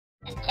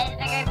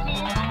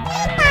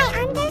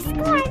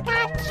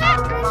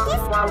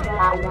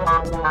la la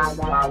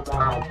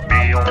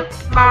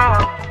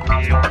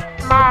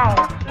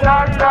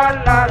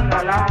la la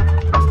la.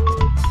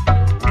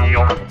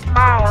 Meow,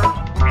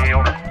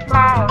 meow,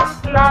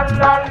 la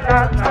la la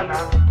la la.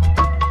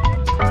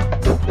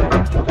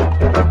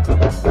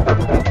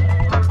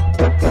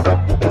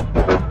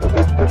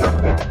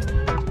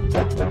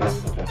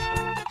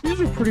 These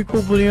are pretty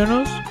cool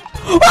bananas.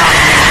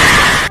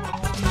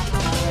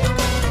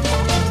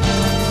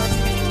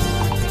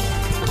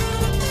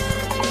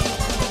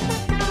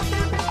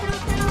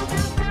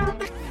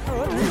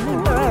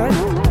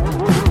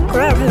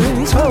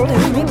 Gravity's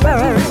holding me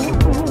back.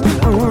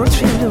 I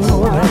want you to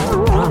know that.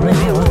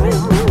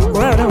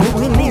 Why don't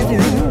we leave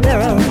it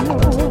there?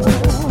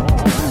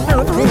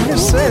 Nothing to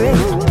say.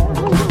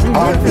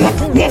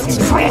 Everything is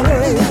free.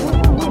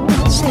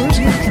 Seems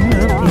you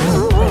cannot be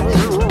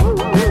replaced.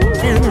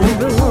 And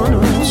everyone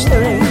will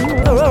stay.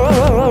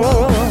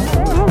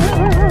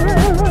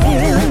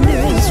 Here in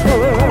this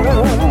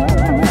world,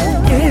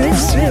 here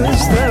it's really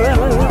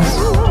stars.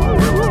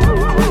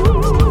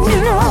 You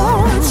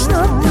know it's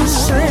not the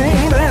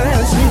same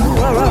as it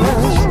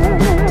was.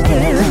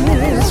 Here in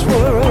this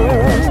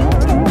world,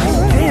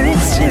 here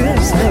it's really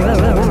stars.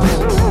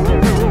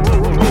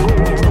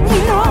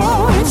 You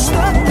know it's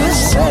not the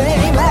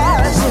same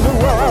as it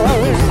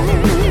was.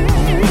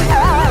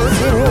 As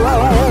it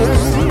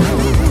was.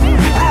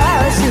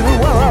 As it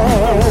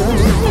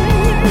was.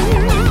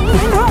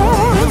 You know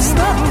it's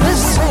not the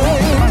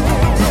same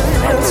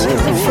as it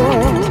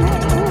before.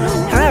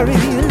 How do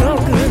you know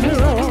good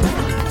love?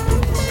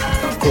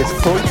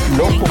 Estoy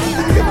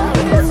loco.